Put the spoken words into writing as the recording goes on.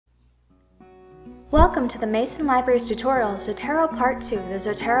Welcome to the Mason Libraries tutorial, Zotero Part 2, the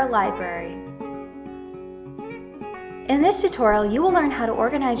Zotero Library. In this tutorial, you will learn how to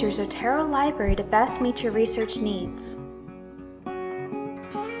organize your Zotero library to best meet your research needs.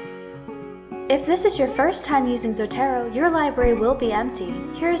 If this is your first time using Zotero, your library will be empty.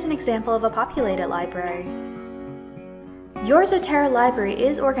 Here is an example of a populated library. Your Zotero library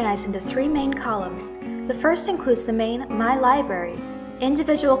is organized into 3 main columns. The first includes the main My Library,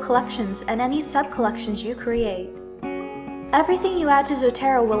 individual collections, and any sub-collections you create. Everything you add to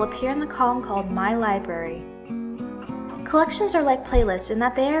Zotero will appear in the column called My Library. Collections are like playlists in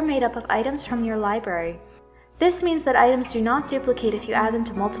that they are made up of items from your library. This means that items do not duplicate if you add them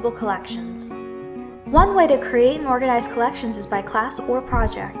to multiple collections. One way to create and organize collections is by class or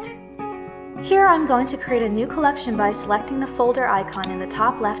project. Here I'm going to create a new collection by selecting the folder icon in the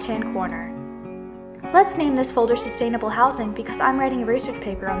top left-hand corner. Let's name this folder Sustainable Housing because I'm writing a research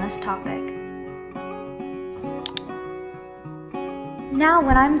paper on this topic. Now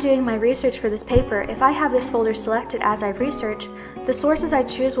when I'm doing my research for this paper, if I have this folder selected as I research, the sources I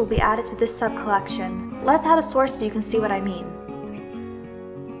choose will be added to this sub-collection. Let's add a source so you can see what I mean.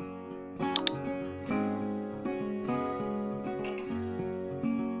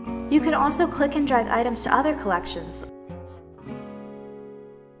 You can also click and drag items to other collections.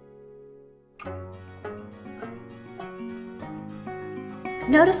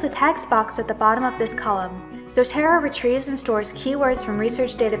 Notice the text box at the bottom of this column. Zotero retrieves and stores keywords from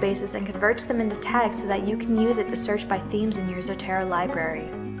research databases and converts them into tags so that you can use it to search by themes in your Zotero library.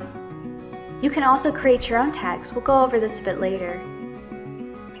 You can also create your own tags. We'll go over this a bit later.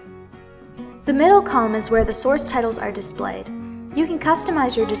 The middle column is where the source titles are displayed. You can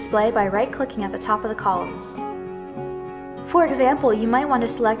customize your display by right-clicking at the top of the columns. For example, you might want to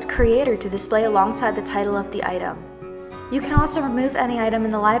select Creator to display alongside the title of the item. You can also remove any item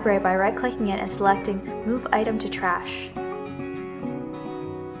in the library by right-clicking it and selecting Move Item to Trash.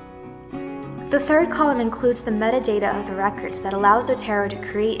 The third column includes the metadata of the records that allows Zotero to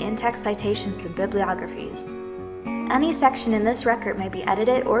create in-text citations and bibliographies. Any section in this record may be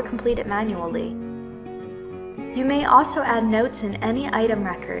edited or completed manually. You may also add notes in any item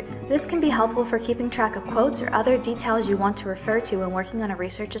record. This can be helpful for keeping track of quotes or other details you want to refer to when working on a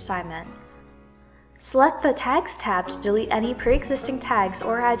research assignment. Select the Tags tab to delete any pre-existing tags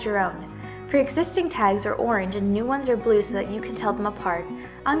or add your own. Pre-existing tags are orange and new ones are blue so that you can tell them apart.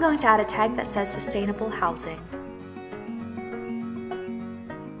 I'm going to add a tag that says Sustainable Housing.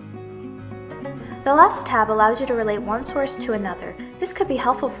 The last tab allows you to relate one source to another. This could be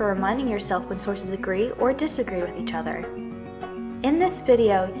helpful for reminding yourself when sources agree or disagree with each other. In this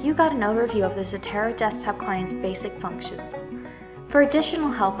video, you got an overview of the Zotero desktop client's basic functions. For additional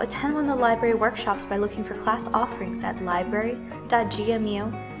help, attend one of the library workshops by looking for class offerings at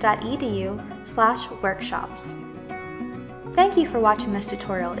library.gmu.edu/workshops. Thank you for watching this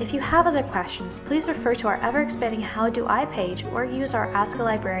tutorial. If you have other questions, please refer to our ever-expanding How Do I page or use our Ask a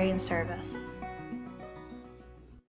Librarian service.